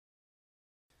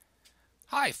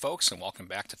Hi folks, and welcome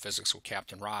back to Physics with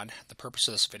Captain Rod. The purpose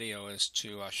of this video is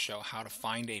to show how to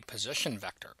find a position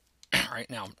vector. Right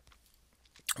now,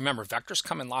 remember, vectors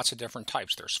come in lots of different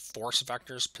types. There's force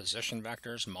vectors, position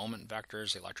vectors, moment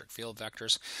vectors, electric field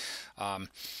vectors.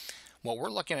 What we're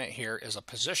looking at here is a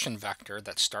position vector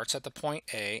that starts at the point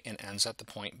A and ends at the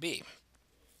point B.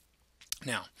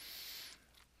 Now,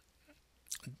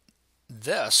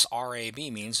 this RAB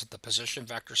means that the position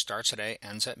vector starts at A,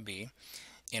 ends at B.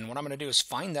 And what I'm going to do is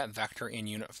find that vector in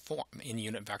unit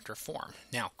vector form.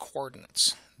 Now,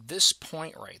 coordinates. This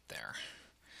point right there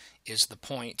is the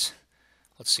point,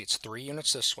 let's see, it's 3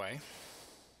 units this way,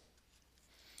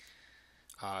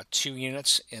 2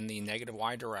 units in the negative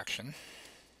y direction,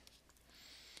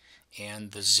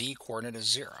 and the z coordinate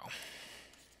is 0.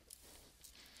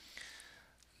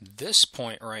 This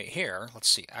point right here,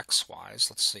 let's see, x-wise,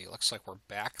 let's see, looks like we're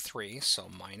back 3, so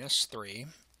minus 3.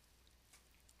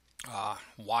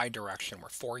 Y direction, we're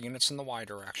 4 units in the y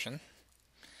direction,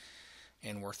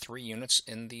 and we're 3 units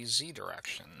in the z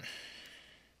direction.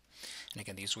 And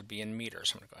again, these would be in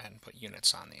meters. I'm going to go ahead and put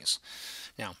units on these.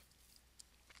 Now,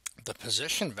 the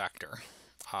position vector,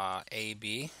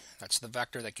 AB, that's the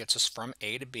vector that gets us from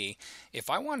A to B. If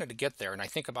I wanted to get there, and I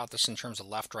think about this in terms of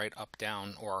left, right, up,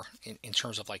 down, or in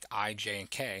terms of like I, J,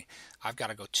 and K, I've got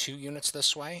to go 2 units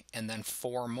this way and then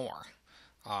 4 more.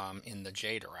 In the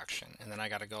J direction, and then I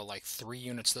got to go like 3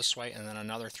 units this way and then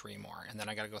another 3 more, and then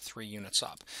I got to go 3 units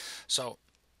up. So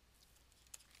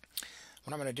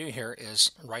what I'm going to do here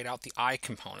is write out the I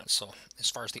component. So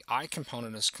as far as the I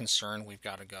component is concerned, we've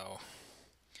got to go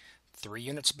 3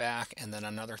 units back and then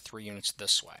another 3 units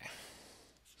this way.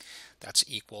 That's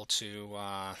equal to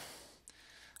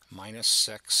minus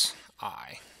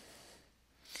 6I.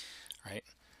 Right?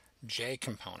 J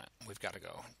component, we've got to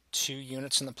go 2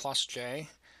 units in the plus J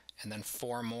and then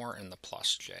 4 more in the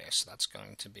plus J. So that's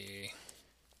going to be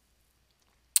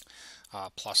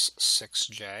plus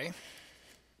 6J.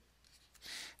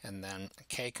 And then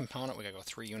K component, we got to go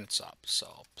 3 units up.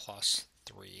 So plus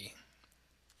 3K.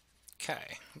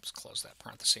 Let's close that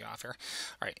parenthesis off here.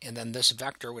 All right, and then this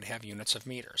vector would have units of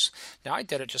meters. Now I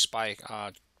did it just by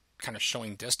kind of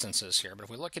showing distances here, but if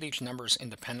we look at each numbers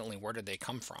independently, where did they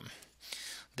come from?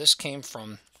 This came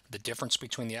from the difference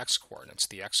between the x-coordinates,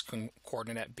 the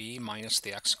x-coordinate at B minus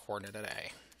the x-coordinate at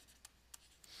A.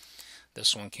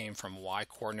 This one came from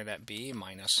y-coordinate at B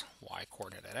minus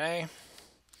y-coordinate at A.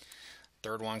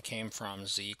 Third one came from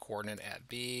z-coordinate at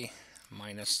B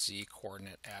minus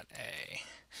z-coordinate at A.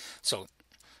 So,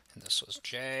 and this was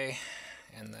J,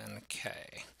 and then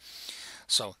K.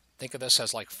 So think of this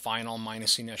as like final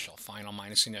minus initial, final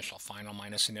minus initial, final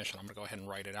minus initial. I'm going to go ahead and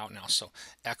write it out now. So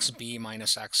xb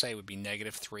minus xa would be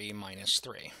negative 3 minus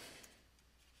 3.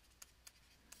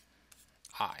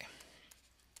 I.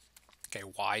 Okay,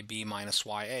 yb minus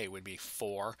ya would be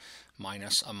 4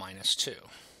 minus a minus 2.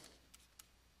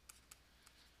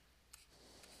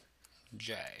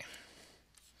 J.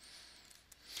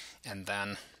 And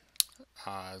then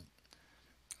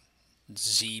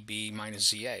zb minus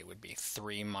za would be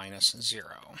 3 minus 0.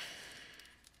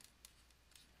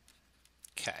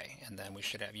 Okay, and then we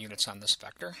should have units on this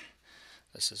vector.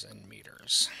 This is in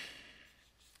meters.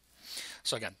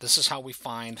 So again, this is how we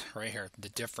find right here the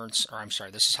difference, or I'm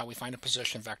sorry, this is how we find a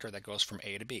position vector that goes from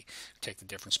A to B. Take the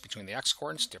difference between the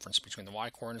x-coordinates, difference between the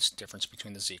y-coordinates, difference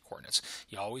between the z-coordinates.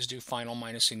 You always do final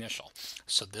minus initial.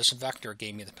 So this vector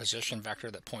gave me the position vector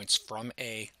that points from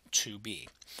A to B.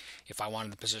 If I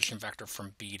wanted the position vector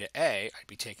from B to A, I'd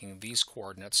be taking these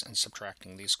coordinates and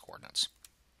subtracting these coordinates.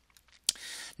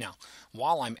 Now,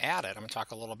 while I'm at it, I'm going to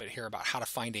talk a little bit here about how to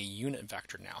find a unit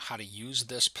vector now, how to use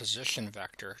this position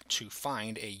vector to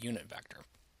find a unit vector.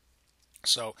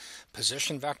 So,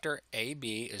 position vector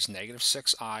AB is negative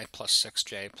 6I plus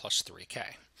 6J plus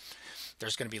 3K.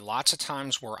 There's going to be lots of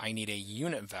times where I need a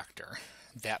unit vector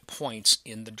that points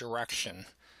in the direction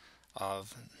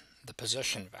of the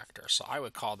position vector. So I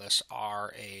would call this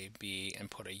RAB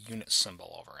and put a unit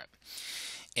symbol over it.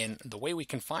 And the way we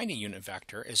can find a unit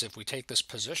vector is if we take this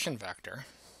position vector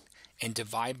and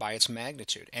divide by its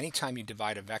magnitude. Anytime you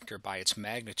divide a vector by its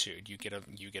magnitude, you get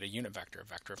a unit vector, a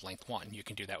vector of length 1. You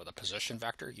can do that with a position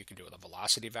vector, you can do it with a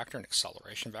velocity vector, an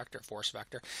acceleration vector, force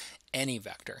vector, any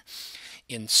vector.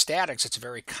 In statics, it's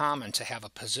very common to have a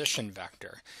position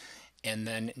vector and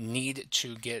then need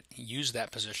to use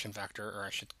that position vector, or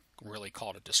I should really call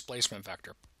it a displacement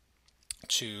vector,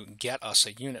 to get us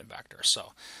a unit vector.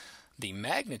 So the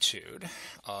magnitude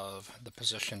of the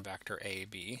position vector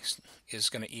AB is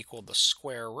going to equal the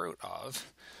square root of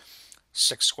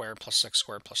 6 squared plus 6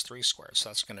 squared plus 3 squared. So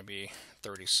that's going to be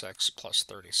 36 plus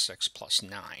 36 plus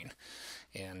 9.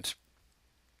 And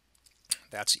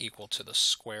that's equal to the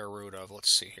square root of,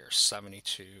 let's see here,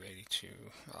 72, 82,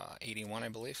 81, I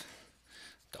believe.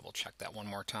 Double check that one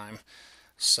more time.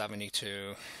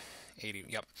 72, 80,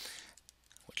 yep,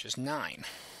 which is 9.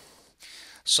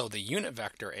 So the unit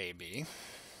vector AB,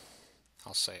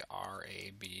 I'll say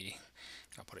RAB,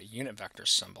 I'll put a unit vector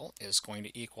symbol, is going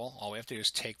to equal, all we have to do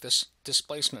is take this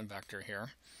displacement vector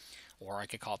here, or I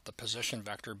could call it the position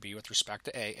vector B with respect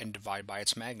to A, and divide by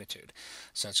its magnitude.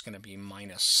 So it's going to be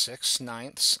minus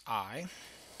 6/9 I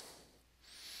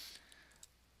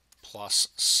plus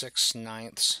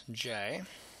 6/9 J.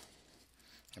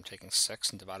 I'm taking 6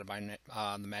 and divided by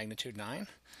the magnitude 9,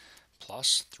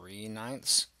 plus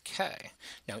 3/9 K.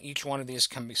 Now each one of these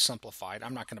can be simplified.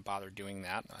 I'm not going to bother doing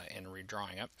that and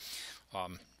redrawing it.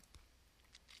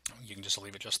 You can just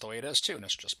leave it just the way it is too, and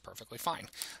it's just perfectly fine.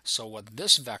 So what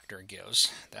this vector gives,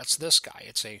 that's this guy.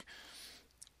 It's a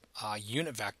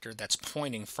unit vector that's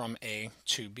pointing from A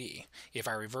to B. If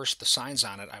I reverse the signs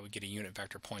on it, I would get a unit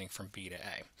vector pointing from B to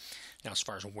A. Now, as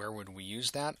far as where would we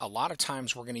use that, a lot of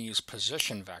times we're going to use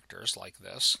position vectors like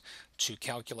this to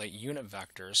calculate unit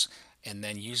vectors, and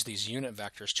then use these unit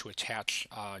vectors to attach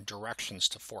directions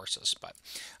to forces. But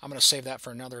I'm going to save that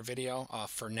for another video.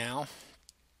 For now,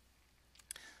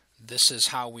 this is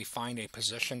how we find a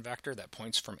position vector that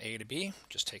points from A to B.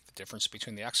 Just take the difference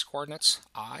between the x coordinates,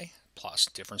 I, plus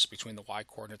difference between the y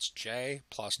coordinates, J,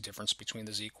 plus difference between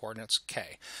the z coordinates,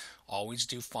 K. Always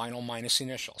do final minus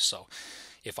initial. So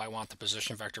if I want the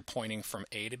position vector pointing from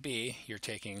A to B, you're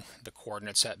taking the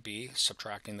coordinates at B,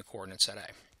 subtracting the coordinates at A.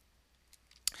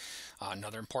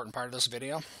 Another important part of this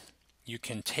video, you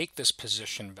can take this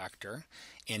position vector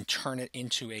and turn it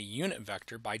into a unit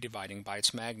vector by dividing by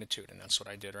its magnitude, and that's what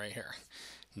I did right here.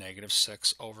 Negative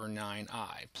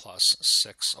 6/9I plus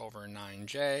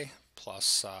 6/9J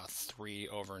plus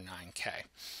 3/9K.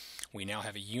 We now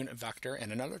have a unit vector,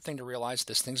 and another thing to realize,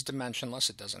 this thing's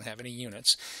dimensionless. It doesn't have any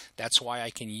units. That's why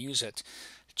I can use it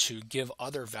to give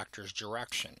other vectors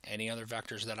direction, any other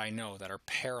vectors that I know that are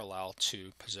parallel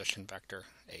to position vector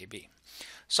AB.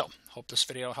 So, hope this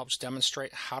video helps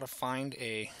demonstrate how to find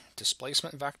a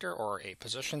displacement vector or a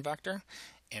position vector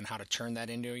and how to turn that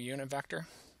into a unit vector.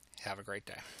 Have a great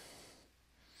day.